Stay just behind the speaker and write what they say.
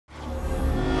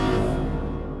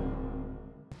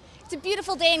It's a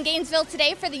beautiful day in Gainesville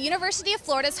today for the University of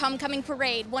Florida's Homecoming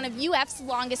Parade, one of UF's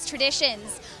longest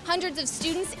traditions. Hundreds of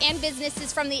students and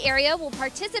businesses from the area will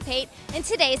participate in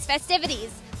today's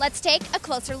festivities. Let's take a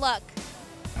closer look.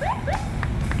 We're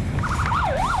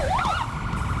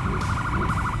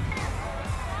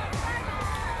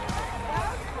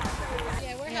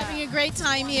having a great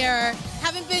time here.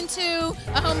 Haven't been to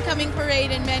a homecoming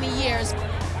parade in many years.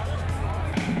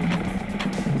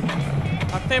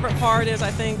 Our favorite part is, I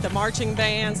think, the marching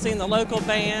band, seeing the local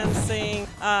bands, seeing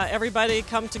everybody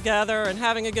come together and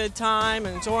having a good time,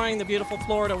 and enjoying the beautiful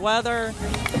Florida weather.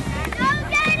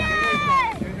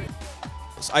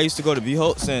 I used to go to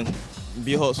Buchholz, and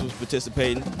Buchholz was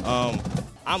participating. I'm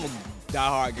a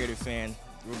diehard Gator fan,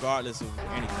 regardless of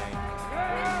anything.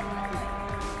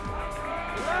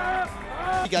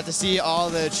 You got to see all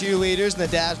the cheerleaders and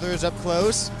the Dazzlers up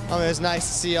close. It's nice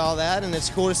to see all that, and it's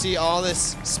cool to see all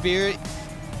this spirit.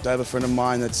 I have a friend of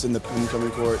mine that's in the homecoming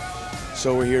court,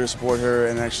 so we're here to support her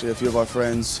and actually a few of our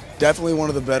friends. Definitely one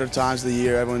of the better times of the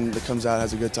year. Everyone that comes out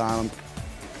has a good time.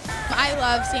 I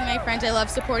love seeing my friends. I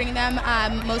love supporting them.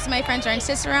 Most of my friends are in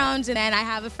Cicerones, and then I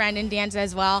have a friend in Danza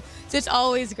as well. So it's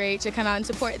always great to come out and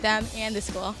support them and the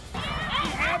school.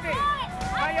 How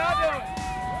y'all doing?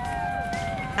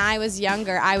 When I was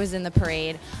younger, I was in the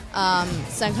parade.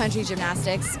 Sun Country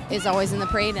Gymnastics is always in the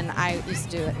parade, and I used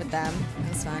to do it with them. It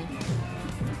was fun.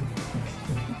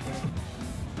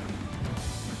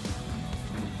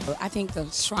 I think the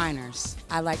Shriners.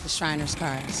 I like the Shriners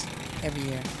cars every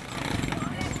year.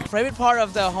 Favorite part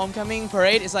of the homecoming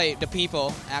parade is like the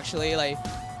people, actually, like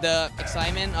the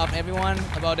excitement of everyone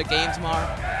about the game tomorrow.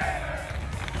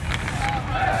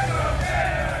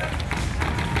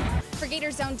 For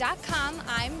GatorZone.com,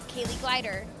 I'm Kaylee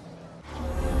Glider.